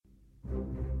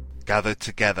gathered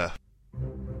together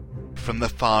from the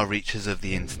far reaches of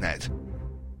the internet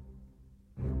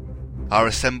are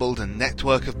assembled a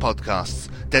network of podcasts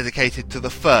dedicated to the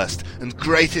first and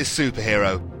greatest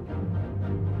superhero,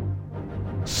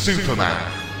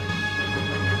 Superman.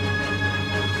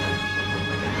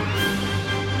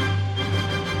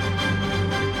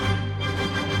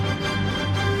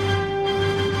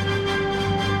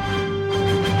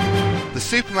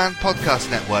 The Superman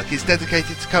Podcast Network is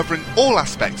dedicated to covering all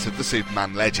aspects of the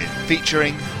Superman legend,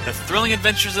 featuring The Thrilling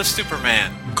Adventures of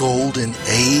Superman, Golden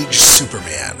Age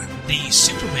Superman, the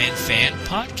Superman Fan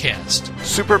Podcast,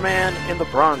 Superman in the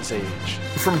Bronze Age,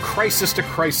 From Crisis to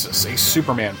Crisis, a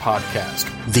Superman podcast,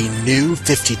 The New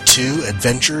 52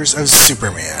 Adventures of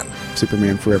Superman,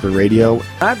 Superman Forever Radio.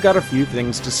 I've got a few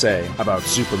things to say about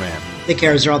Superman. The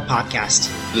Carousel Podcast,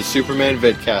 the Superman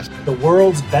Vidcast, the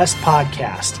world's best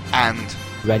podcast, and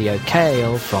Radio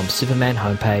Kale from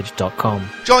SupermanHomepage.com.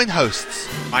 Join hosts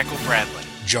Michael Bradley,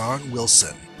 John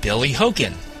Wilson, Billy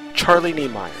Hogan, Charlie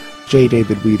Niemeyer, J.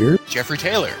 David Weeder, Jeffrey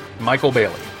Taylor, Michael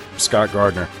Bailey, Scott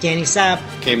Gardner, Danny Sapp,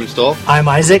 Cayman Stoll. I'm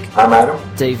Isaac, I'm Adam,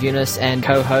 Steve Eunice, and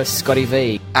co-host Scotty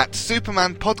V. At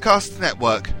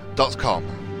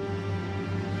SupermanPodcastNetwork.com.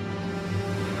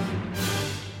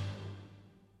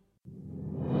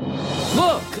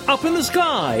 Look, up in the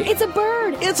sky. It's a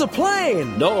bird. It's a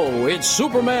plane. No, it's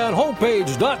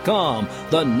SupermanHomepage.com,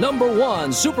 the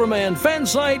 #1 Superman fan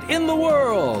site in the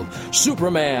world.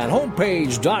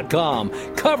 SupermanHomepage.com,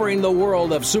 covering the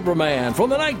world of Superman from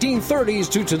the 1930s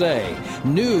to today.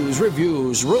 News,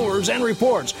 reviews, rumors, and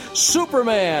reports.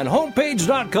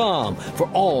 SupermanHomepage.com for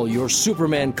all your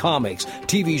Superman comics,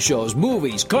 TV shows,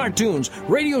 movies, cartoons,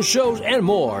 radio shows, and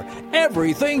more.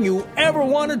 Everything you ever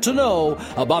wanted to know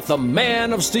about the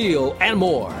Man of Steel and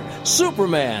more.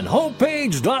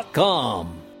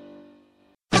 SupermanHomepage.com.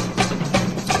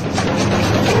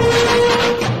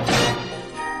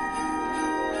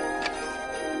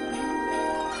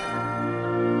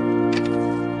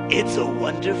 It's a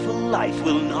Wonderful Life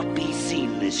will not be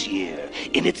seen this year.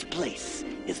 In its place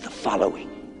is the following.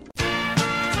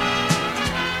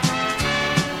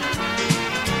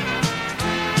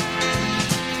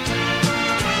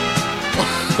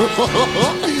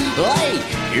 Hey,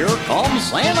 here comes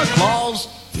Santa Claus.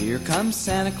 Here comes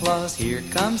Santa Claus, here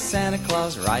comes Santa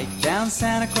Claus, right down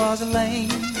Santa Claus Lane.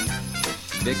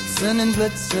 Vixen and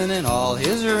Blitzen and all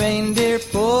his reindeer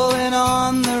pulling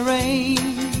on the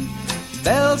rein.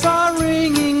 Bells are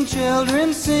ringing,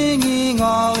 children singing,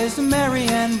 all is merry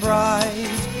and bright.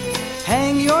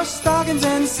 Hang your stockings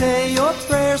and say your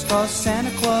prayers, 'cause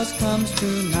Santa Claus comes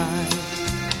tonight.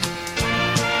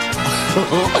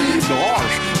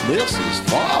 Gosh, this is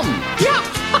fun. Yeah,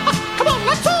 come on,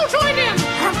 let's all join in.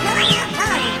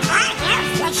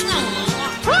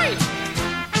 Right.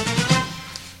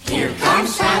 Here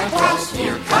comes Santa Claus,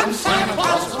 here comes Santa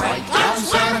Claus, right down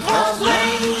Santa Claus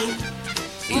Lane.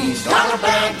 He's got a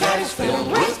bag that is filled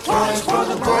with toys for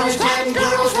the boys and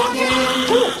girls walking in.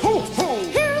 Ho, ho, ho.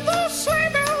 Hear the sleigh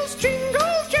bells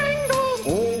jingle, jangle.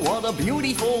 Oh, what a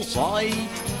beautiful sight.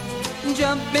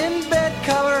 Jump in bed,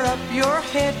 cover up your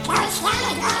head. Well,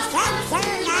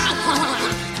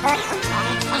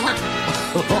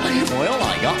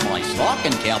 I got my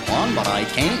stocking cap on, but I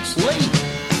can't sleep.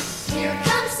 Here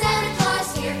comes Santa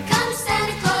Claus,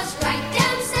 right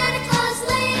down Santa Claus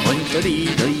Lane. He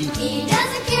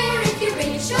doesn't care if you're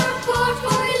rich or poor,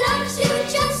 for he loves you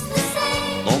just the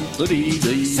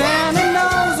same. Santa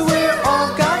knows we're all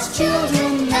God's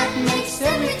children, that makes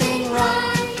everything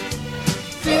right.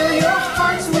 Fill your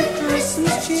hearts with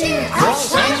Christmas cheer, 'cause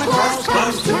Santa Claus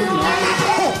comes tonight.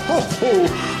 Ho, ho, ho!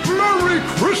 Merry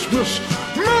Christmas!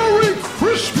 Merry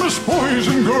Christmas, boys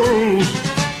and girls!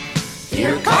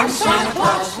 Here comes Santa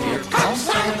Claus,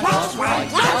 right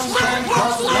down Santa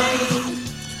Claus Lane.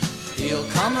 He'll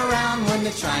come around when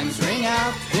the chimes ring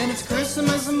out, then it's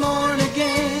Christmas morn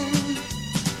again.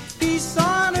 Peace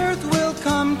on earth will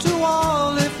come to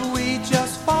all if we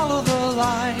just follow the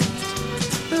light.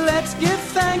 Let's give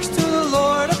thanks to the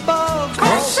Lord above,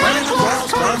 'cause Santa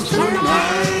Claus comes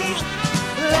tonight.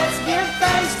 Let's give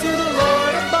thanks to the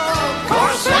Lord above,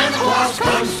 'cause Santa Claus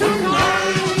comes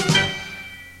tonight.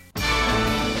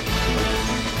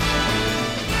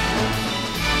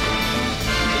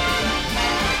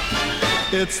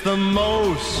 It's the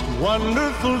most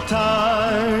wonderful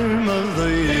time of the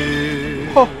year.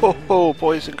 Ho ho ho,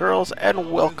 boys and girls,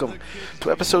 and welcome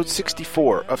to episode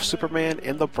 64 of Superman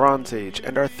in the Bronze Age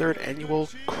and our third annual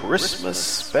Christmas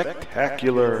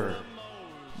Spectacular.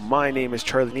 My name is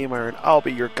Charlie Niemeyer, and I'll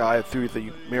be your guide through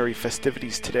the merry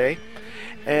festivities today.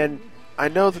 And I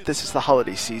know that this is the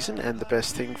holiday season, and the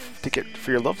best thing to get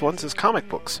for your loved ones is comic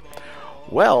books.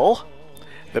 Well,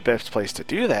 the best place to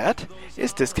do that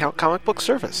is Discount Comic Book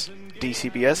Service.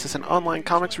 DCBS is an online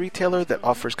comics retailer that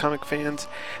offers comic fans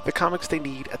the comics they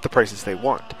need at the prices they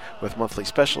want, with monthly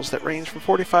specials that range from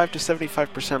 45 to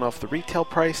 75% off the retail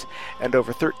price, and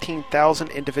over 13,000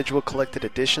 individual collected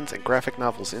editions and graphic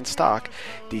novels in stock.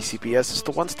 DCBS is the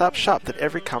one-stop shop that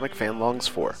every comic fan longs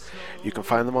for. You can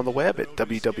find them on the web at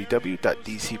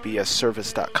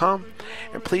www.dcbsservice.com,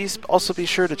 and please also be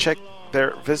sure to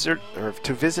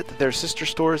visit their sister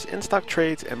stores, In-Stock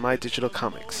Trades, and My Digital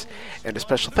Comics. And a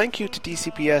special thank you to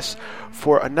DCBS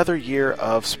for another year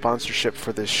of sponsorship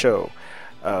for this show.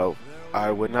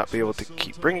 I would not be able to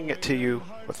keep bringing it to you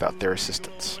without their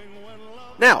assistance.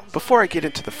 Now, before I get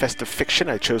into the festive fiction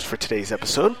I chose for today's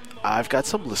episode, I've got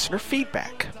some listener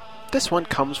feedback. This one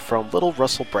comes from Little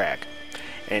Russell Bragg,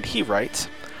 and he writes,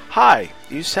 "Hi,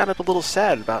 you sounded a little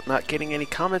sad about not getting any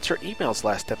comments or emails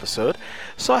last episode,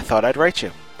 so I thought I'd write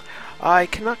you. I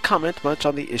cannot comment much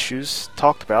on the issues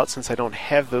talked about since I don't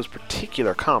have those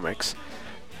particular comics.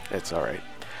 It's alright.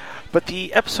 But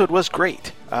the episode was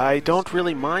great. I don't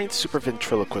really mind super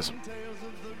ventriloquism.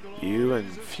 You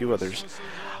and a few others.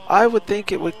 I would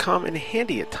think it would come in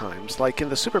handy at times, like in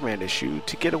the Superman issue,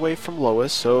 to get away from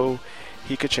Lois so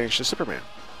he could change to Superman.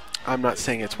 I'm not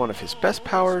saying it's one of his best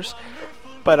powers,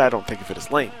 but I don't think of it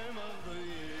as lame."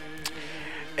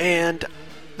 And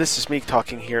this is me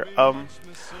talking here.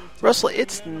 Russell,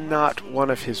 it's not one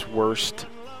of his worst.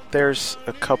 There's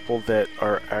a couple that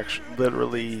are actually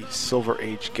literally Silver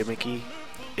Age gimmicky.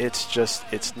 It's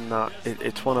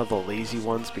one of the lazy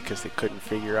ones because they couldn't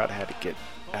figure out how to get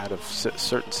out of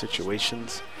certain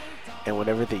situations, and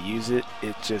whenever they use it,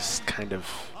 it just kind of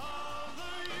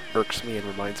irks me and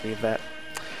reminds me of that.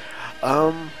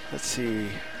 Let's see.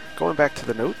 Going back to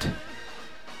the note.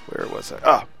 Where was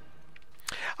I?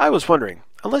 I was wondering,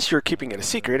 unless you're keeping it a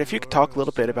secret, if you could talk a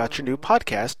little bit about your new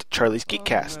podcast, Charlie's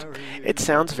Geekcast. It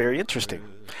sounds very interesting.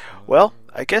 Well,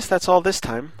 I guess that's all this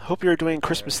time. Hope you're doing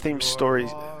Christmas-themed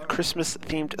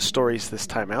stories this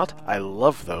time out. I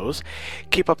love those.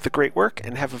 Keep up the great work,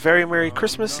 and have a very Merry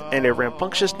Christmas and a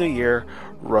rambunctious New Year,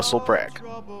 Russell Bragg.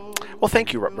 Well,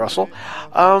 thank you, Russell.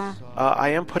 I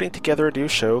am putting together a new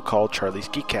show called Charlie's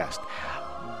Geekcast.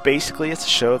 Basically, it's a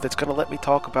show that's going to let me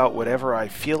talk about whatever I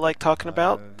feel like talking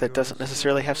about that doesn't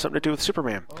necessarily have something to do with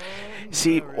Superman.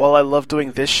 See, while I love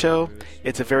doing this show,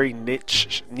 it's a very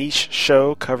niche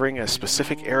show covering a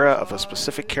specific era of a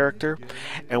specific character.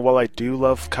 And while I do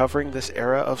love covering this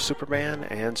era of Superman,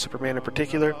 and Superman in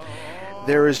particular,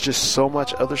 there is just so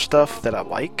much other stuff that I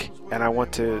like, and I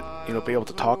want to, be able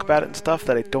to talk about it and stuff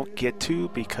that I don't get to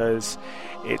because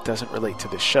it doesn't relate to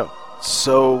this show.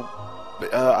 So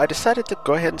I decided to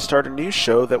go ahead and start a new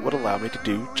show that would allow me to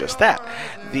do just that.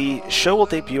 The show will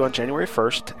debut on January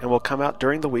 1st and will come out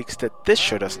during the weeks that this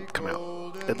show doesn't come out.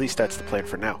 At least that's the plan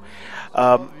for now.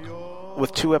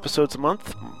 With 2 episodes a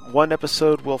month, one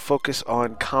episode will focus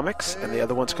on comics and the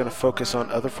other one's going to focus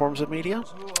on other forms of media.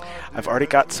 I've already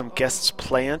got some guests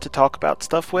planned to talk about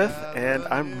stuff with, and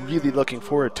I'm really looking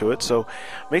forward to it, so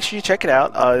make sure you check it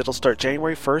out. It'll start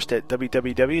January 1st at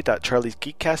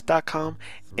www.charliesgeekcast.com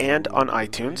and on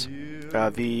iTunes.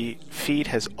 The feed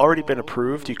has already been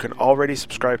approved. You can already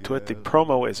subscribe to it. The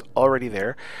promo is already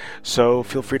there, so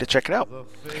feel free to check it out.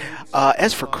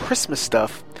 As for Christmas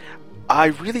stuff, I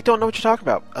really don't know what you're talking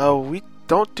about. We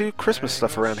don't do Christmas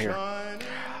stuff around here.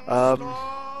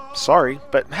 Sorry,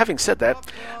 but having said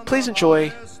that, please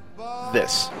enjoy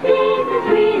this.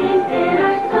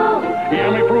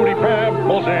 Yummy fruity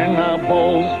pebbles in a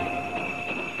bowl.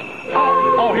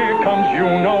 Oh, here comes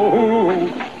you-know-who.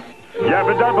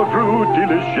 Yabba dabba fruit,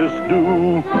 delicious do.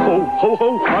 Ho, ho, ho,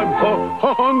 I'm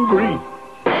hungry.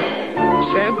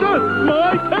 Santa,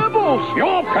 my pebbles!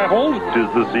 Your pebbles! 'Tis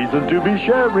the season to be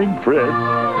sharing, Fred.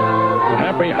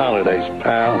 Happy holidays,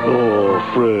 pal. Oh,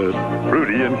 Fred.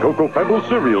 Fruity and Cocoa Pebble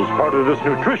cereals, part of this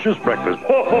nutritious breakfast.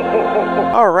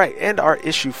 Alright, and our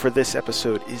issue for this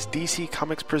episode is DC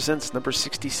Comics Presents number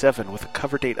 67 with a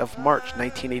cover date of March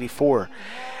 1984.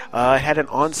 It had an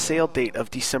on-sale date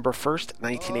of December 1st,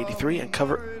 1983, and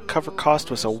cover cost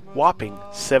was a whopping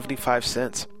 75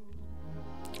 cents.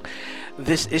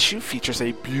 This issue features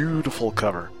a beautiful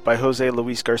cover by Jose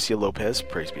Luis Garcia Lopez,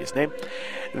 praise be his name,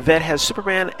 that has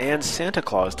Superman and Santa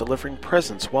Claus delivering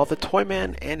presents while the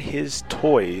Toyman and his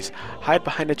toys hide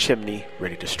behind a chimney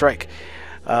ready to strike.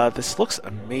 This looks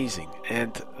amazing,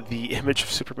 and the image of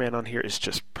Superman on here is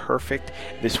just perfect.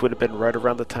 This would have been right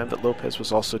around the time that Lopez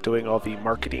was also doing all the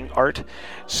marketing art,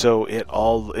 so it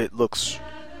looks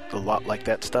a lot like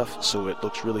that stuff, so it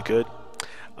looks really good.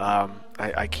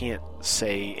 I can't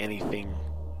say anything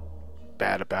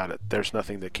bad about it. There's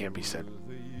nothing that can be said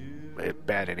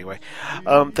bad anyway.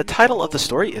 The title of the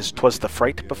story is 'Twas the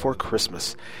Fright Before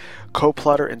Christmas.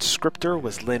 Co-plotter and scripter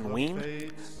was Lynn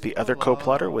Wein. The other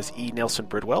co-plotter was E. Nelson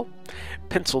Bridwell.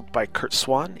 Penciled by Kurt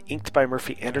Swan, inked by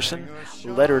Murphy Anderson,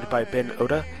 lettered by Ben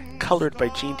Oda, colored by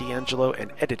Gene D'Angelo,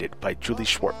 and edited by Julie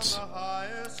Schwartz.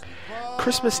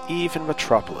 Christmas Eve in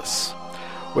Metropolis,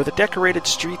 where the decorated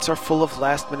streets are full of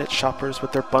last-minute shoppers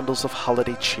with their bundles of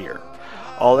holiday cheer.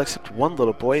 All except one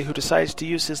little boy who decides to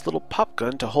use his little pop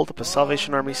gun to hold up a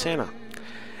Salvation Army Santa.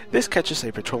 This catches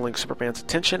a patrolling Superman's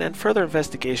attention, and further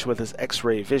investigation with his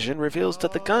X-ray vision reveals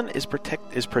that the gun is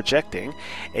projecting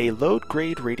a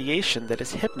low-grade radiation that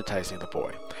is hypnotizing the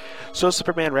boy. So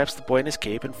Superman wraps the boy in his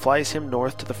cape and flies him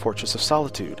north to the Fortress of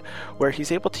Solitude, where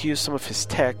he's able to use some of his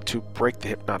tech to break the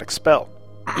hypnotic spell.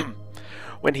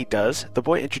 When he does, the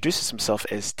boy introduces himself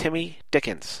as Timmy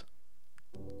Dickens.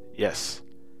 Yes,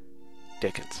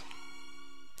 Dickens.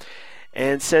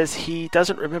 And says he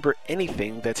doesn't remember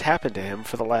anything that's happened to him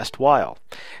for the last while.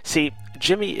 See,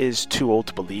 Jimmy is too old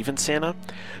to believe in Santa,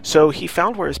 so he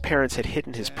found where his parents had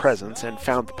hidden his presents and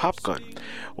found the pop gun.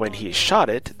 When he shot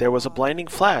it, there was a blinding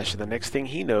flash, and the next thing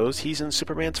he knows, he's in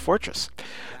Superman's fortress.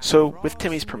 So, with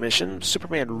Timmy's permission,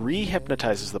 Superman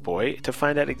re-hypnotizes the boy to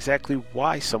find out exactly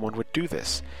why someone would do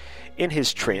this. In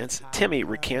his trance, Timmy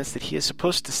recants that he is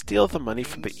supposed to steal the money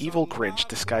from the evil Grinch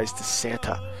disguised as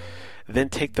Santa, then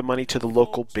take the money to the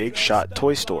local Big Shot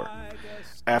toy store.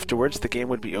 Afterwards, the game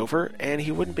would be over, and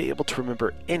he wouldn't be able to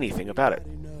remember anything about it.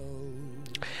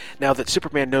 Now that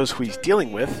Superman knows who he's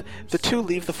dealing with, the two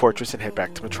leave the fortress and head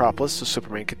back to Metropolis so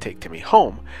Superman can take Timmy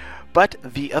home. But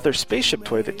the other spaceship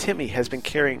toy that Timmy has been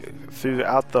carrying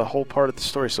throughout the whole part of the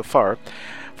story so far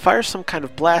fires some kind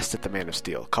of blast at the Man of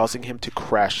Steel, causing him to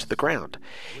crash to the ground.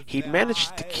 He'd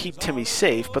managed to keep Timmy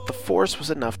safe, but the force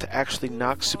was enough to actually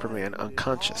knock Superman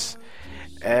unconscious.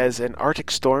 As an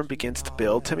Arctic storm begins to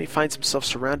build, Timmy finds himself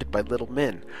surrounded by little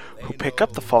men, who pick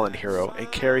up the fallen hero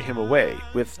and carry him away,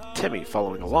 with Timmy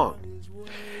following along.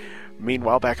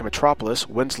 Meanwhile, back in Metropolis,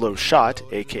 Winslow Schott,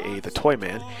 aka the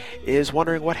Toyman, is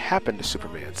wondering what happened to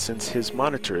Superman since his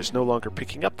monitor is no longer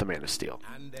picking up the Man of Steel.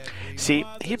 See,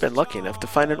 he'd been lucky enough to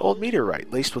find an old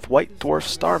meteorite laced with white dwarf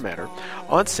star matter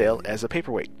on sale as a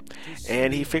paperweight,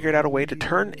 and he figured out a way to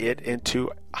turn it into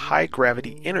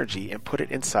high-gravity energy and put it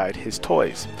inside his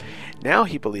toys. Now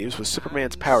he believes with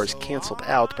Superman's powers cancelled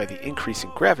out by the increase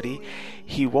in gravity,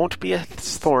 he won't be a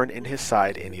thorn in his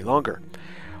side any longer.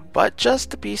 But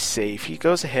just to be safe, he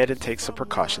goes ahead and takes some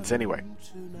precautions anyway.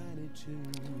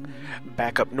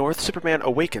 Back up north, Superman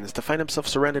awakens to find himself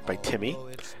surrounded by Timmy,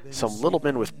 some little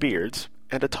men with beards,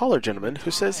 and a taller gentleman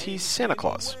who says he's Santa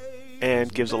Claus,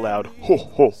 and gives a loud ho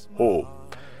ho ho.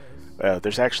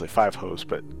 There's actually 5 hoes,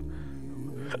 but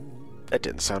that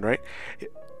didn't sound right.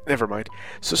 Never mind.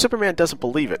 So Superman doesn't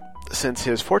believe it, since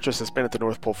his fortress has been at the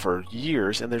North Pole for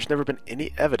years and there's never been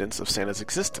any evidence of Santa's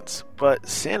existence. But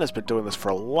Santa's been doing this for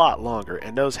a lot longer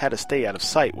and knows how to stay out of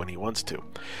sight when he wants to.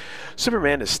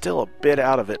 Superman is still a bit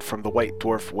out of it from the white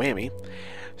dwarf whammy,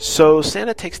 so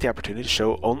Santa takes the opportunity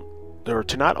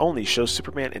to not only show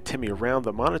Superman and Timmy around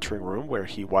the monitoring room where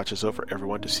he watches over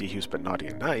everyone to see who's been naughty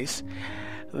and nice,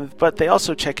 but they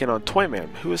also check in on Toyman,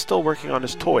 who is still working on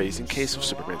his toys in case of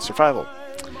Superman's survival.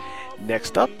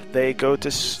 Next up, they go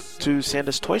to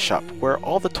Santa's toy shop, where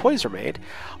all the toys are made,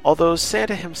 although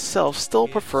Santa himself still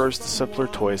prefers the simpler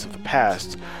toys of the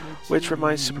past, which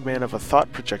reminds Superman of a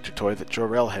thought projector toy that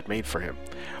Jor-El had made for him,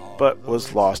 but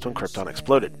was lost when Krypton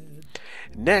exploded.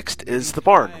 Next is the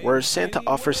barn, where Santa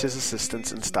offers his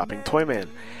assistance in stopping Toyman.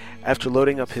 After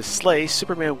loading up his sleigh,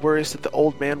 Superman worries that the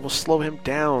old man will slow him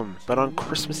down, but on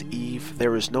Christmas Eve,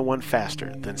 there is no one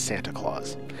faster than Santa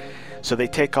Claus. So they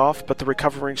take off, but the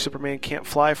recovering Superman can't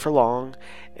fly for long,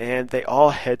 and they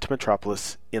all head to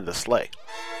Metropolis in the sleigh.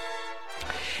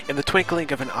 In the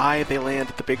twinkling of an eye, they land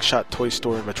at the Big Shot toy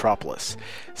store in Metropolis.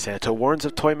 Santa warns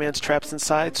of Toyman's traps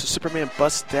inside, so Superman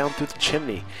busts down through the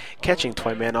chimney, catching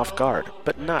Toyman off guard,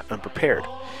 but not unprepared.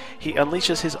 He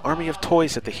unleashes his army of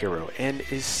toys at the hero, and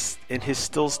is in his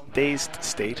still dazed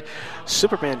state,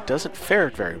 Superman doesn't fare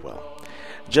very well.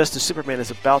 Just as Superman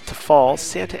is about to fall,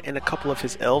 Santa and a couple of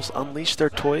his elves unleash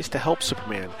their toys to help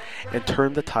Superman and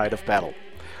turn the tide of battle.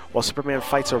 While Superman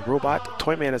fights a robot,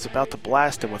 Toyman is about to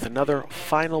blast him with another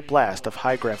final blast of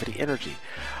high-gravity energy.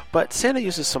 But Santa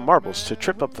uses some marbles to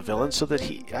trip up the villain so that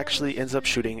he actually ends up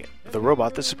shooting the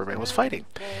robot that Superman was fighting.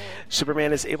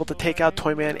 Superman is able to take out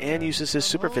Toyman and uses his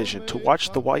supervision to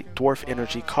watch the white dwarf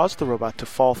energy cause the robot to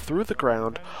fall through the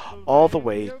ground all the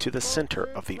way to the center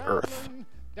of the Earth.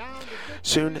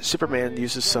 Soon, Superman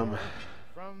uses some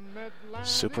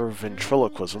super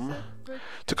ventriloquism,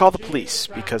 to call the police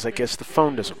because I guess the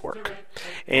phone doesn't work,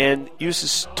 and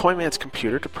uses Toyman's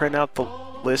computer to print out the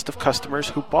list of customers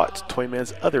who bought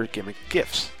Toyman's other gimmick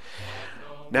gifts.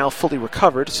 Now fully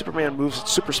recovered, Superman moves at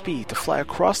super speed to fly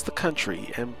across the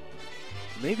country and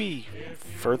maybe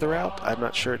further out, I'm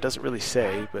not sure, it doesn't really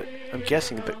say, but I'm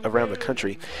guessing around the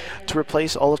country, to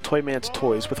replace all of Toyman's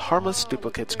toys with harmless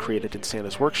duplicates created in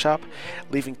Santa's workshop,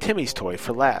 leaving Timmy's toy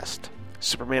for last.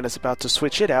 Superman is about to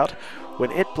switch it out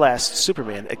when it blasts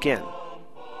Superman again.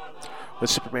 When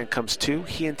Superman comes to,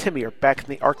 he and Timmy are back in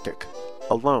the Arctic,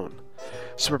 alone.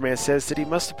 Superman says that he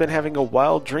must have been having a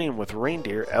wild dream with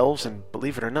reindeer, elves, and,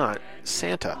 believe it or not,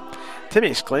 Santa. Timmy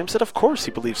exclaims that of course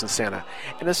he believes in Santa,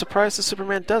 and is surprised that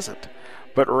Superman doesn't.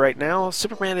 But right now,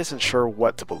 Superman isn't sure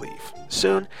what to believe.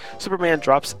 Soon, Superman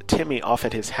drops Timmy off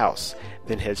at his house,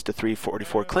 then heads to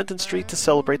 344 Clinton Street to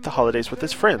celebrate the holidays with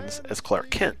his friends as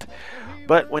Clark Kent.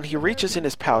 But when he reaches in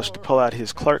his pouch to pull out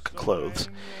his Clark clothes,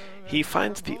 he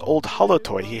finds the old Holo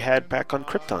toy he had back on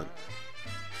Krypton.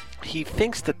 He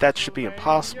thinks that should be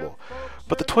impossible,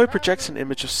 but the toy projects an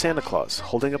image of Santa Claus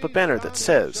holding up a banner that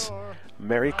says,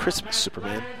 "Merry Christmas,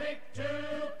 Superman."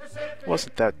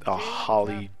 Wasn't that a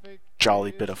holly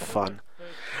jolly bit of fun?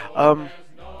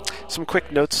 Some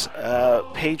quick notes.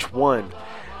 Page 1.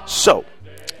 So,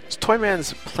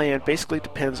 Toyman's plan basically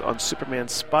depends on Superman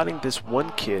spotting this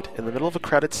one kid in the middle of a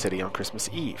crowded city on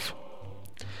Christmas Eve.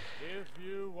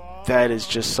 That is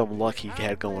just some luck he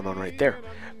had going on right there.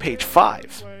 Page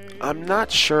 5. I'm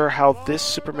not sure how this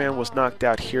Superman was knocked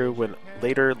out here when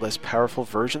later, less powerful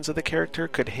versions of the character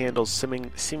could handle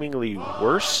seemingly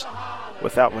worse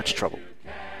without much trouble.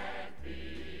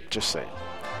 Just saying.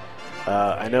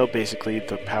 I know basically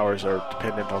the powers are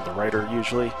dependent on the writer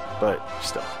usually, but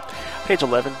still. Page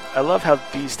 11. I love how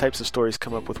these types of stories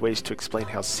come up with ways to explain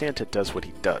how Santa does what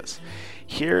he does.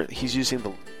 Here, he's using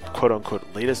the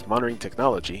quote-unquote latest monitoring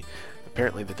technology,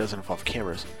 apparently that doesn't involve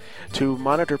cameras, to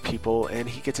monitor people, and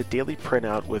he gets a daily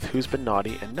printout with who's been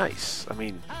naughty and nice. I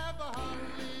mean,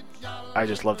 I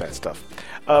just love that stuff.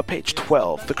 Page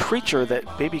 12. The creature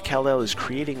that Baby Kal-El is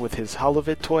creating with his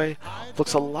Holovid toy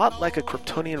looks a lot like a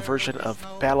Kryptonian version of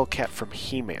Battle Cat from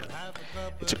He-Man.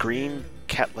 It's a green,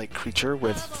 cat-like creature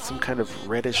with some kind of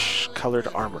reddish-colored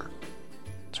armor.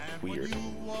 It's weird.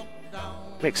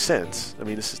 Makes sense. I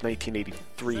mean, this is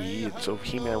 1983, so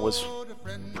He-Man was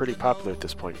pretty popular at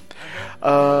this point.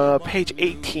 Page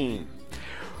 18.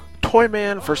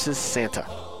 Toyman vs. Santa,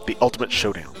 the ultimate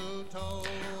showdown.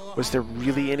 Was there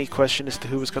really any question as to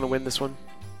who was going to win this one?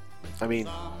 I mean,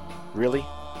 really?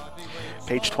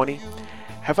 Page 20.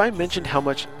 Have I mentioned how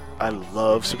much I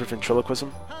love super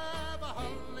ventriloquism?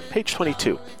 Page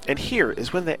 22. And here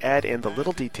is when they add in the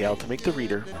little detail to make the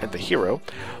reader, and the hero,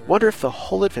 wonder if the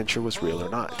whole adventure was real or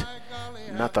not.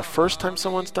 Not the first time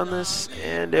someone's done this,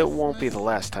 and it won't be the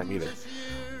last time either.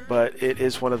 But it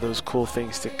is one of those cool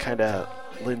things that kind of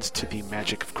lends to the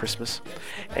magic of Christmas.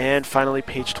 And finally,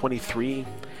 page 23.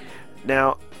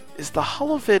 Now, is the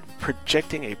Holovid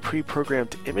projecting a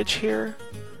pre-programmed image here?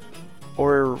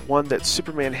 Or one that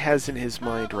Superman has in his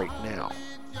mind right now?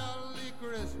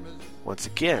 Once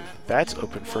again, that's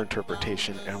open for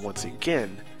interpretation, and once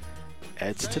again,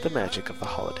 adds to the magic of the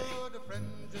holiday.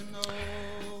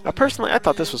 Now, personally, I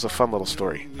thought this was a fun little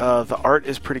story. The art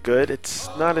is pretty good. It's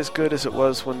not as good as it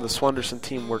was when the Swanderson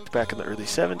team worked back in the early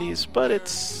 70s, but it's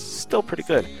still pretty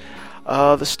good.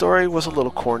 The story was a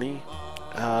little corny.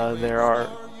 There are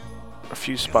a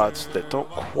few spots that don't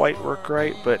quite work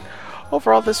right, but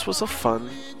overall this was a fun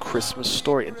Christmas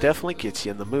story. It definitely gets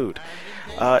you in the mood.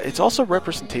 It's also a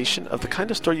representation of the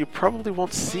kind of story you probably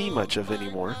won't see much of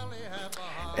anymore,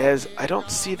 as I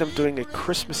don't see them doing a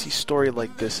Christmassy story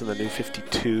like this in the New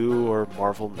 52 or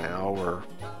Marvel Now or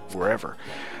wherever.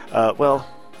 Well,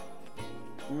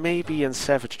 maybe in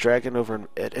Savage Dragon over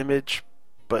at Image,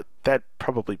 but that'd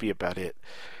probably be about it.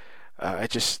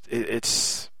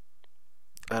 It's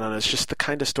I don't know, it's just the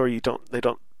kind of story they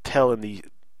don't tell in the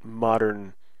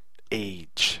modern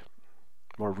age,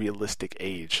 more realistic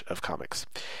age of comics.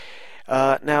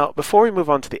 Now, before we move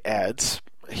on to the ads,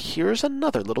 here's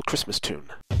another little Christmas tune.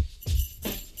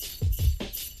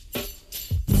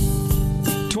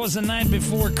 'Twas the night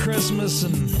before Christmas,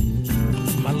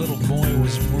 and my little boy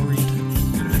was worried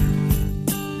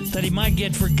that he might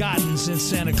get forgotten since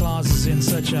Santa Claus is in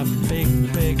such a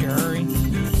big hurry.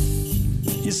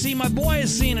 You see, my boy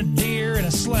has seen a deer and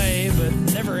a sleigh, but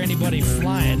never anybody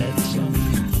flying it, so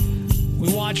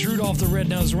we watched Rudolph the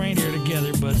Red-Nosed Reindeer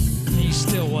together, but he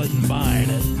still wasn't buying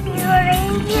it. Will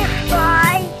reindeer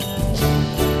fly?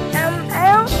 I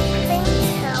don't think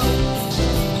so.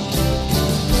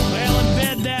 Well, in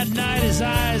bed that night, his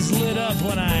eyes lit up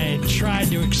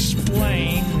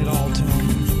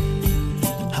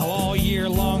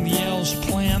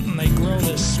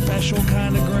special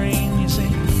kind of grain, you see.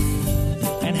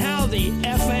 And how the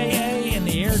FAA and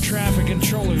the air traffic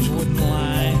controllers wouldn't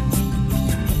lie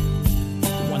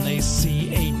when they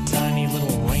see a tiny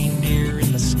little reindeer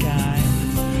in the sky.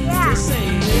 They say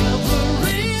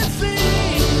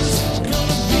everything's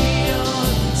gonna be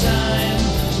on time.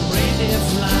 Reindeer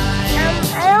fly.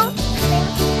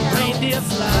 Reindeer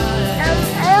fly.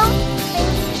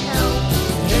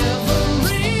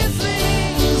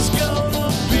 Everything's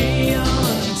gonna be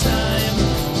on time.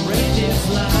 Reindeer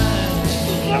fly.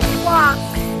 Just walk.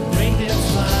 Reindeer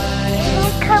fly.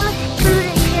 Here comes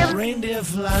Scooter. Reindeer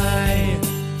fly.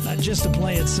 Now just to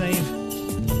play it safe,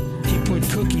 he put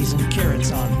cookies and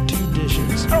carrots on 2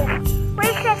 dishes. Oh, wait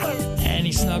a second. And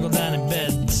he snuggled down in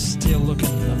bed, still looking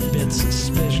a bit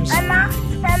suspicious. I'm not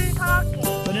done talking.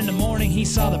 But in the morning, he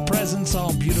saw the presents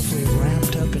all beautifully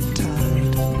wrapped up and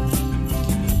tied.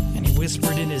 And he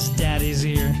whispered in his daddy's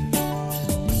ear,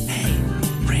 "Hey,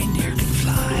 reindeer can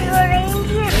fly." Your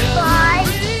reindeer fly.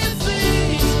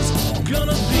 Everything's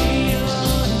gonna be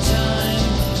on time.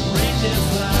 Reindeer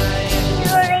fly.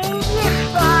 Your reindeer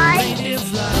fly. Reindeer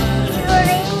fly. Your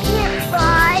reindeer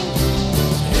fly.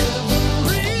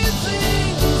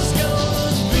 Everything's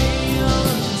gonna be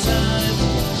on time.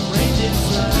 Reindeer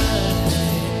fly.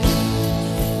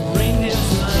 Reindeer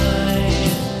fly.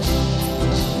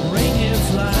 Reindeer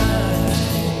fly.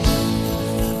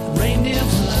 Reindeer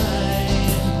fly.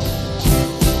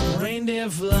 Reindeer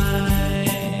fly.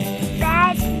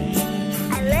 Dad,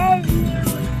 I love you.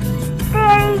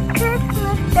 Merry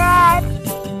Christmas, Dad.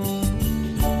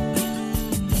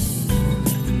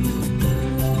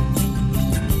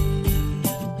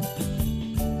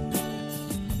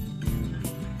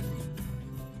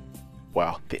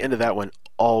 Wow, the end of that one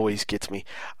always gets me.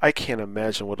 I can't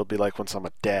imagine what it'll be like once I'm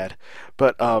a dad.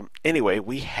 But anyway,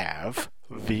 we have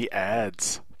the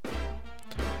ads.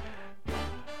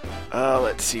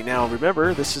 Let's see. Now,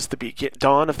 remember, this is the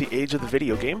dawn of the age of the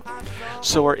video game.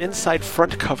 So our inside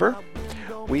front cover,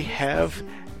 we have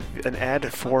an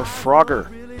ad for Frogger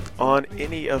on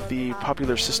any of the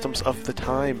popular systems of the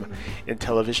time in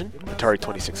television: Atari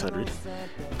 2600,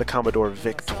 the Commodore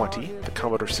VIC-20, the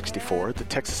Commodore 64, the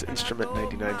Texas Instrument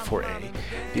 99-4A,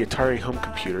 the Atari home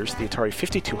computers, the Atari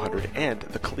 5200, and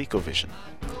the ColecoVision.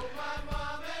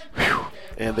 Whew.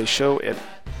 And they show an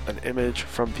image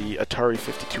from the Atari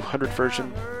 5200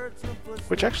 version,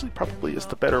 which actually probably is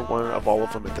the better one of all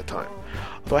of them at the time.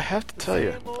 Though I have to tell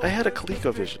you, I had a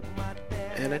ColecoVision,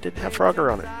 and I didn't have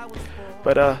Frogger on it.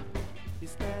 But,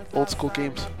 old school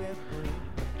games.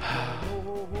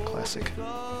 Classic.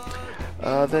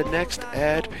 The next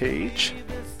ad page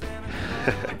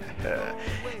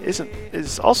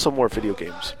is also more video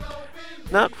games.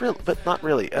 Not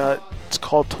really. It's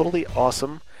called Totally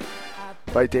Awesome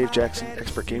by Dave Jackson,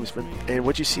 Expert Gamesman. And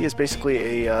what you see is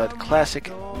basically a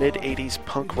classic mid-80s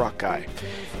punk rock guy.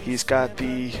 He's got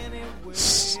the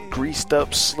greased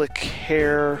up slick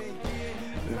hair,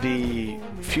 the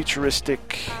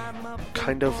futuristic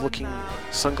kind of looking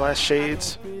sunglass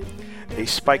shades, a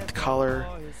spiked collar.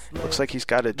 Looks like he's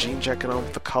got a jean jacket on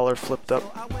with the collar flipped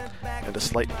up, and a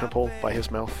slight pimple by his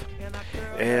mouth.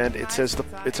 And it says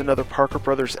it's another Parker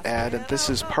Brothers ad, and this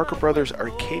is Parker Brothers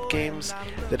arcade games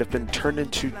that have been turned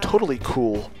into totally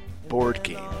cool board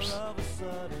games,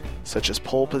 such as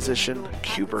Pole Position,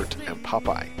 Q*bert, and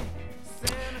Popeye.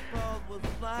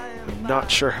 I'm not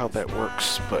sure how that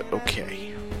works, but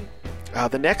okay.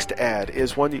 The next ad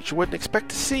is one that you wouldn't expect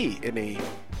to see in a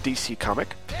DC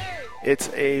comic. It's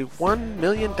a $1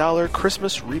 million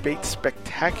Christmas rebate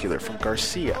spectacular from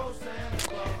Garcia.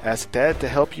 Ask Dad to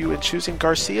help you in choosing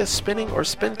Garcia spinning or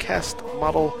Spincast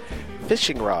model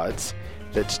fishing rods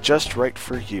that's just right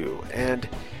for you. And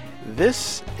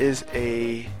this is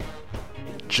a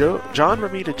John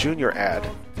Romita Jr. ad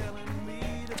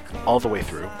all the way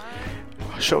through,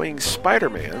 showing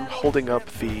Spider-Man holding up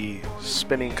the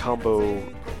spinning combo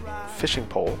fishing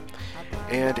pole,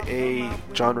 and a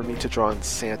John Romita drawn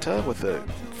Santa with a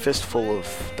fistful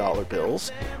of dollar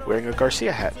bills wearing a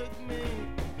Garcia hat.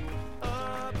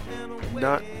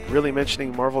 Not really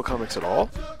mentioning Marvel Comics at all,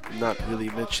 not really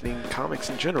mentioning comics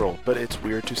in general, but it's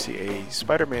weird to see a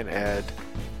Spider-Man ad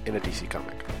in a DC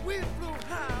comic.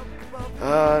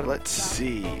 Let's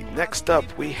see. Next up,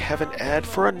 we have an ad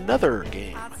for another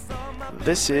game.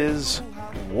 This is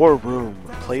War Room.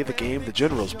 Play the game the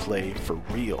generals play for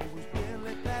real.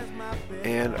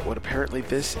 And what apparently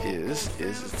this is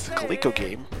it's a Coleco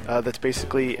game that's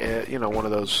basically one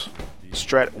of those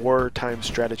wartime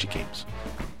strategy games.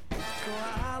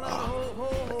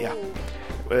 But yeah,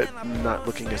 not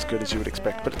looking as good as you would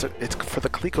expect. But it's for the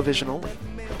ColecoVision only,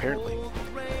 apparently.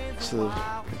 So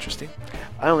interesting.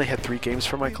 I only had 3 games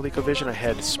for my ColecoVision. I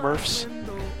had Smurfs,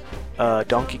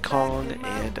 Donkey Kong,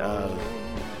 and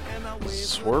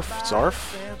Zurf.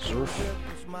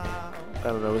 I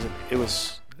don't know. It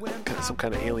was some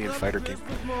kind of alien fighter game.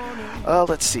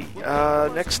 Let's see.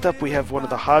 Next up, we have one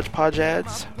of the Hodgepodge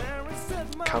ads.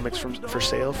 Comics for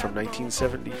sale from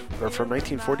 1940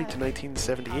 to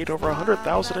 1978. Over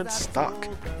 100,000 in stock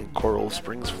in Coral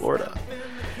Springs, Florida.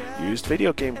 Used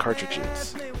video game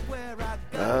cartridges.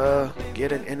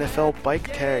 Get an NFL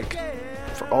bike tag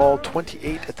for all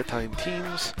 28 at the time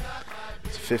teams.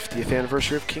 It's the 50th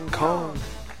anniversary of King Kong,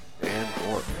 and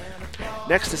more.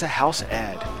 Next is a house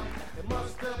ad,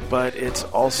 but it's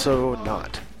also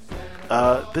not.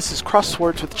 This is Cross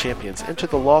Swords with Champions. Enter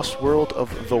the lost world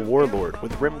of the Warlord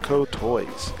with Rimco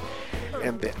Toys.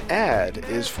 And the ad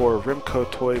is for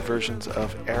Rimco toy versions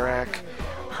of Arak,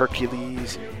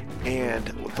 Hercules, and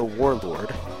the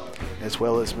Warlord, as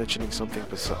well as mentioning something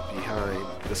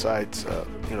besides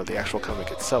the actual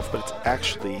comic itself, but it's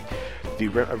actually the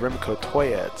Rimco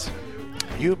toy ads.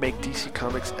 You make DC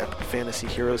Comics epic fantasy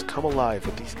heroes come alive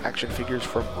with these action figures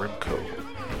from Rimco.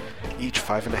 Each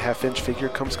 5.5-inch figure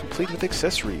comes complete with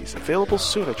accessories, available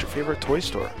soon at your favorite toy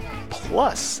store.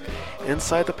 Plus,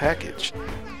 inside the package,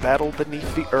 Battle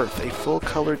Beneath the Earth, a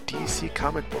full-color DC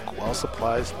comic book while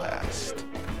supplies last.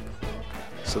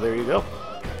 So there you go.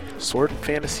 Sword and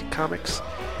Fantasy Comics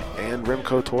and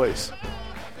Rimco Toys.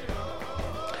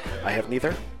 I have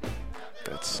neither.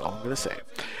 That's all I'm going to say.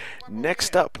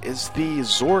 Next up is the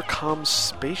Zorcom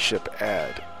spaceship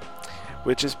ad,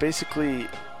 which is basically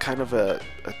kind of a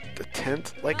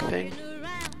tent-like thing,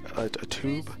 a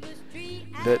tube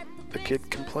that the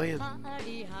kid can play in.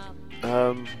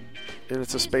 And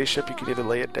it's a spaceship. You can either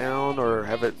lay it down or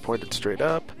have it pointed straight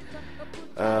up.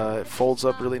 It folds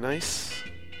up really nice.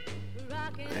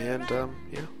 And,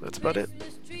 that's about it.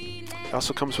 It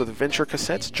also comes with adventure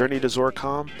cassettes, Journey to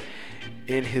Zorcom,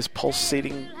 in his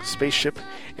pulsating spaceship,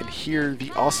 and Hear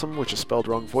the Awesome, which is spelled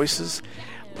wrong, voices,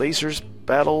 lasers,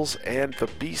 battles, and the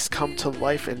beasts come to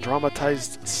life in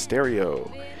dramatized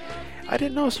stereo. I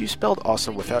didn't know you spelled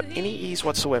awesome without any ease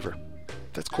whatsoever.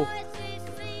 That's cool.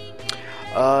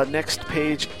 Next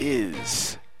page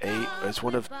is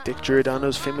one of Dick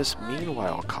Giordano's famous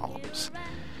Meanwhile columns.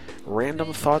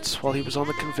 Random thoughts while he was on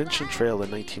the convention trail in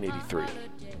 1983.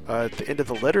 At the end of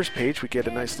the letters page, we get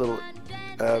a nice little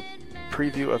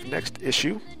preview of next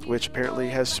issue, which apparently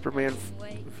has Superman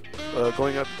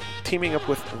teaming up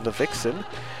with the Vixen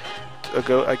to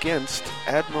go against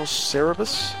Admiral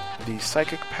Cerebus, the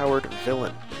psychic-powered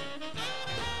villain.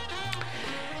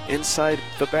 Inside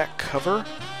the back cover,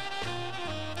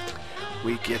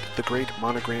 we get the great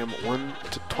monogram 1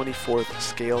 to 24th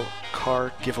scale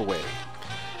car giveaway.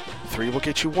 3 will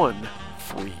get you 1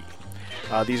 free.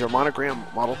 These are monogram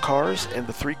model cars, and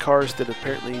the 3 cars that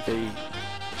apparently they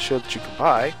show that you can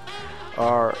buy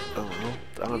are,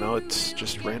 I don't know, it's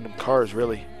just random cars,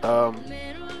 really.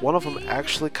 One of them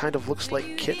actually kind of looks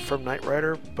like Kit from Knight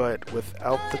Rider, but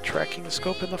without the tracking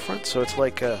scope in the front, so it's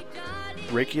like a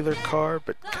regular car,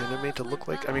 but kind of made to look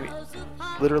like,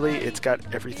 literally, it's got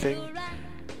everything.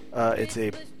 It's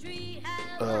a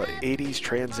 80s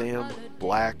Trans Am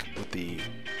black with the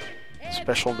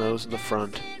special nose in the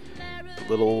front, the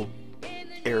little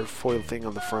airfoil thing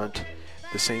on the front,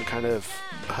 the same kind of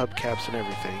hubcaps and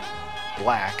everything,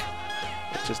 black.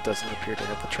 It just doesn't appear to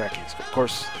have the tracking. Of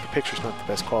course, the picture's not the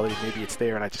best quality. Maybe it's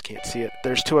there and I just can't see it.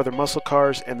 There's 2 other muscle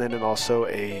cars and then also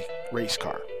a race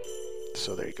car.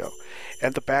 So there you go.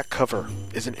 And the back cover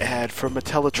is an ad for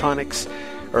Mattel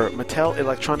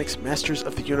Electronics Masters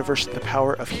of the Universe, The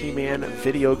Power of He-Man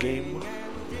video game,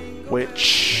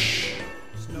 which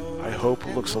I hope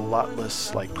looks a lot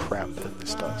less like crap than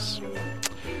this does.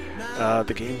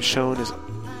 The game shown is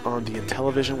on the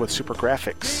Intellivision with super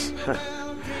graphics.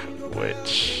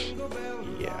 Which,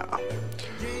 yeah.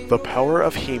 The Power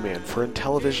of He-Man for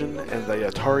Intellivision and the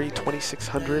Atari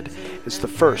 2600 is the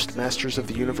first Masters of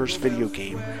the Universe video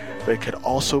game, but it could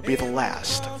also be the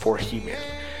last for He-Man,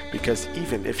 because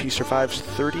even if he survives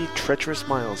 30 treacherous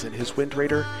miles in his Wind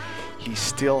Raider, he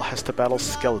still has to battle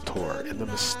Skeletor in the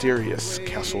mysterious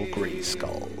Castle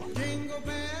Grayskull.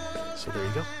 So there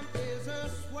you go.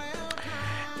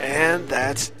 And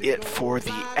that's it for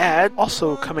the ad.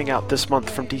 Also coming out this month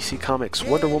from DC Comics,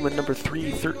 Wonder Woman number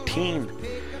 313.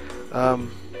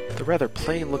 The rather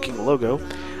plain-looking logo,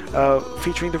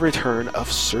 featuring the return of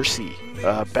Cersei.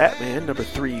 Batman number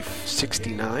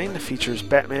 369 features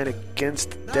Batman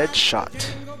against Deadshot,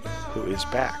 who is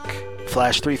back.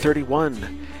 Flash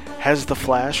 331 has the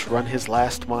Flash run his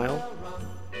last mile,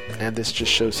 and this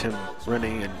just shows him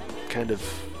running and kind of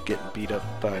getting beat up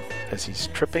as he's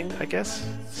tripping, I guess.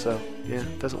 So, yeah,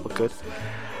 doesn't look good.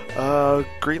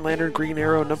 Green Lantern, Green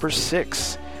Arrow number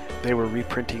 6. They were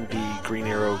reprinting the Green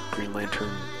Arrow, Green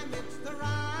Lantern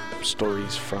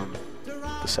stories from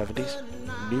the 70s.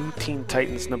 New Teen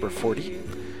Titans number 40.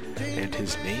 And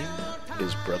his name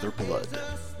is Brother Blood.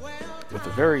 With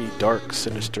a very dark,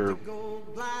 sinister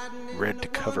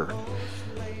red cover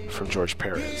from George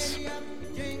Perez.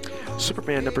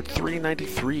 Superman number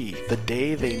 393, The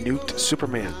Day They Nuked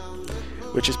Superman,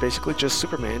 which is basically just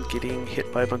Superman getting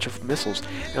hit by a bunch of missiles.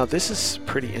 Now this is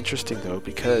pretty interesting though,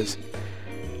 because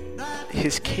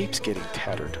his cape's getting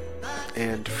tattered.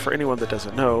 And for anyone that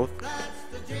doesn't know,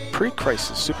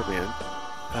 pre-Crisis Superman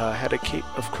had a cape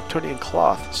of Kryptonian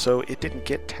cloth, so it didn't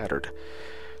get tattered.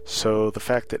 So the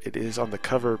fact that it is on the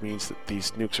cover means that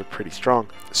these nukes are pretty strong.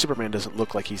 Superman doesn't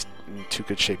look like he's in too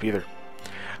good shape either.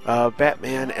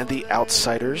 Batman and the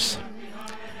Outsiders,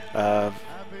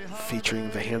 featuring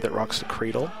The Hand That Rocks the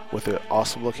Cradle, with an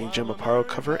awesome-looking Jim Aparo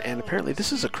cover, and apparently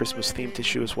this is a Christmas-themed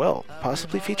issue as well,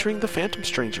 possibly featuring the Phantom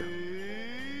Stranger.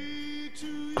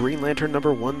 Green Lantern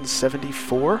number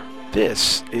 174.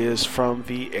 This is from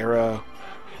the era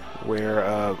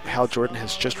where Hal Jordan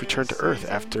has just returned to Earth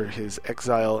after his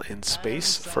exile in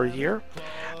space for a year,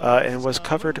 and was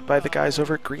covered by the guys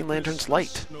over at Green Lantern's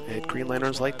Light at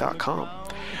greenlanternslight.com.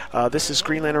 This is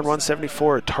Green Lantern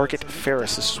 174, Target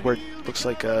Ferris. This is where it looks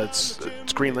like it's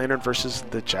Green Lantern versus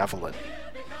the Javelin,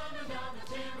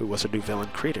 who was a new villain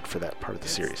created for that part of the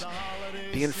series.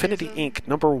 The Infinity Inc.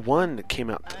 number 1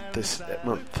 came out this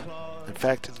month. In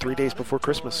fact, 3 days before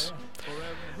Christmas.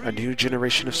 A new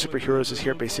generation of superheroes is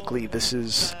here. Basically,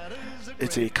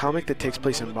 it's a comic that takes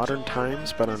place in modern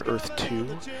times, but on Earth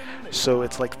 2. So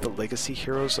it's like the legacy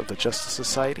heroes of the Justice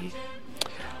Society.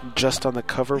 Just on the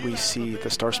cover, we see the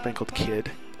Star-Spangled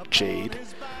Kid, Jade,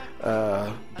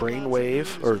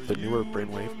 Brainwave, or the newer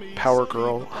Brainwave, Power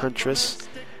Girl, Huntress,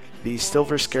 the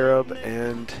Silver Scarab,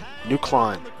 and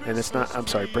Nuklon. And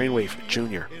Brainwave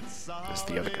Jr. is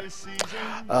the other guy.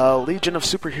 Legion of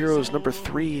Superheroes number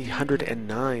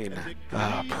 309.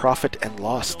 Prophet and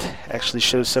Lost actually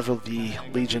shows several of the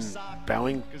Legion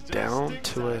bowing down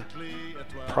to a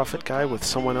Prophet guy with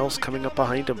someone else coming up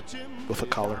behind him with a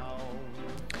collar.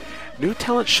 New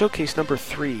Talent Showcase number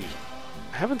 3.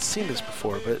 I haven't seen this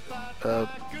before, but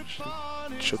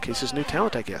showcases new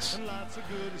talent, I guess.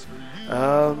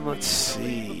 Let's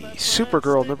see.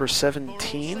 Supergirl number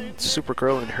 17.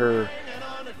 Supergirl in her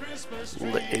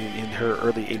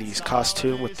early 80s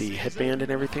costume with the headband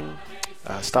and everything,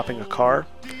 stopping a car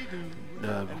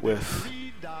with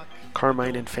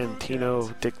Carmine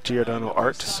Infantino, Dick Giordano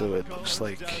art, so it looks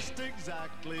like,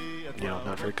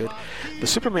 not very good. The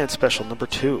Superman Special number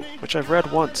 2, which I've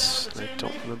read once, and I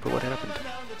don't remember what happened.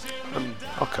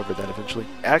 I'll cover that eventually.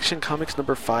 Action Comics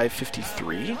number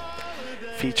 553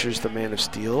 features the Man of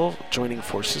Steel joining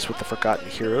forces with the Forgotten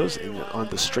Heroes on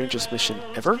the strangest mission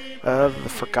ever. The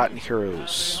Forgotten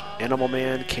Heroes: Animal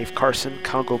Man, Cave Carson,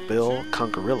 Congo Bill,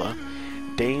 Congorilla,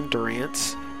 Dane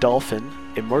Durance, Dolphin,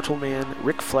 Immortal Man,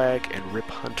 Rick Flag, and Rip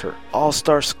Hunter.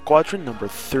 All-Star Squadron number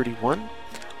 31.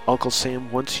 Uncle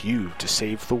Sam wants you to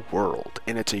save the world.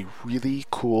 And it's a really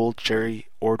cool Jerry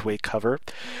Ordway cover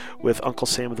with Uncle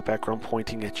Sam in the background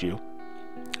pointing at you,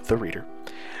 the reader.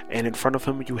 And in front of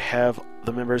him you have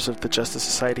the members of the Justice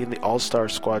Society and the All-Star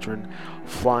Squadron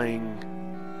flying,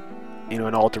 in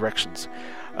all directions.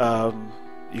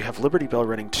 You have Liberty Bell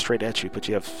running straight at you, but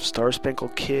you have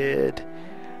Star-Spangled Kid,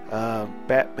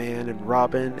 Batman and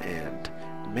Robin, and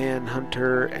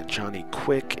Manhunter, and Johnny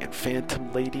Quick, and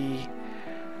Phantom Lady,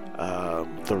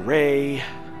 the Ray,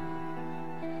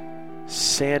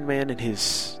 Sandman in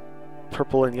his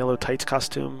purple and yellow tights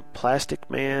costume, Plastic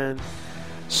Man,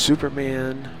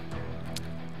 Superman,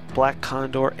 Black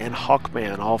Condor, and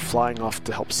Hawkman all flying off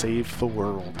to help save the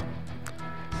world.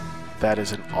 That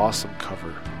is an awesome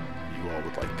cover. You all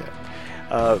would like that.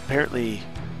 Apparently,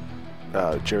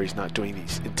 Jerry's not doing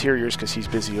these interiors because he's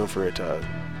busy over at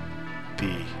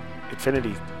the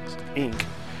Infinity Inc.,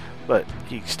 but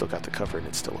he still got the cover and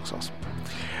it still looks awesome.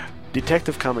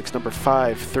 Detective Comics number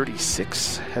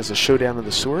 536 has a showdown in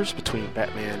the sewers between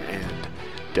Batman and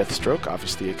Deathstroke,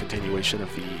 obviously a continuation of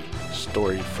the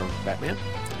story from Batman.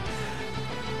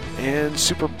 And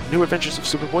New Adventures of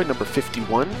Superboy number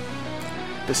 51.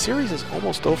 The series is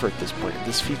almost over at this point.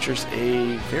 This features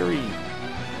a very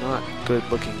not good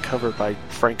looking cover by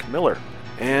Frank Miller.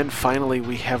 And finally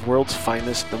we have World's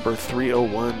Finest number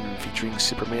 301 featuring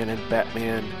Superman and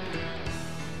Batman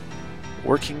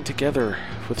working together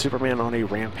with Superman on a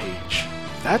rampage.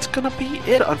 that's going to be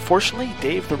it. Unfortunately,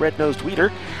 Dave the Red-Nosed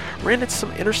Weeder ran into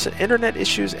some internet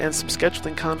issues and some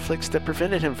scheduling conflicts that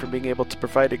prevented him from being able to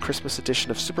provide a Christmas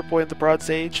edition of Superboy in the Bronze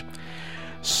Age.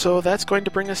 So that's going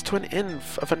to bring us to an end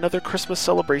of another Christmas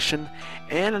celebration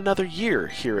and another year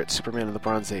here at Superman in the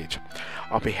Bronze Age.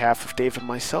 On behalf of Dave and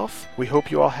myself, we hope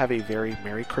you all have a very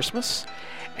Merry Christmas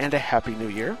and a Happy New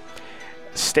Year.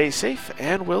 Stay safe,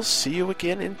 and we'll see you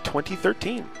again in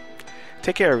 2013.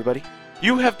 Take care, everybody.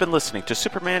 You have been listening to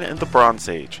Superman in the Bronze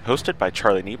Age, hosted by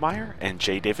Charlie Niemeyer and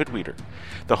J. David Weeder.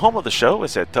 The home of the show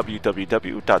is at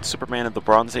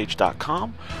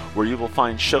www.supermanandthebronzeage.com, where you will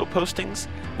find show postings,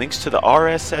 links to the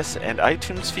RSS and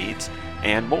iTunes feeds,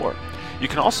 and more. You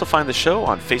can also find the show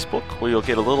on Facebook, where you'll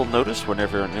get a little notice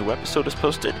whenever a new episode is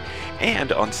posted,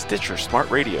 and on Stitcher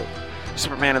Smart Radio.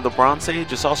 Superman in the Bronze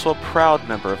Age is also a proud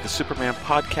member of the Superman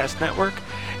Podcast Network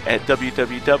at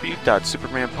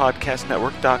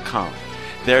www.supermanpodcastnetwork.com.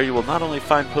 There you will not only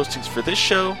find postings for this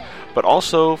show, but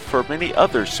also for many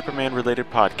other Superman-related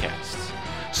podcasts.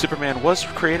 Superman was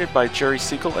created by Jerry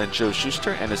Siegel and Joe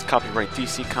Shuster and is copyright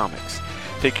DC Comics.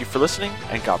 Thank you for listening,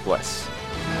 and God bless.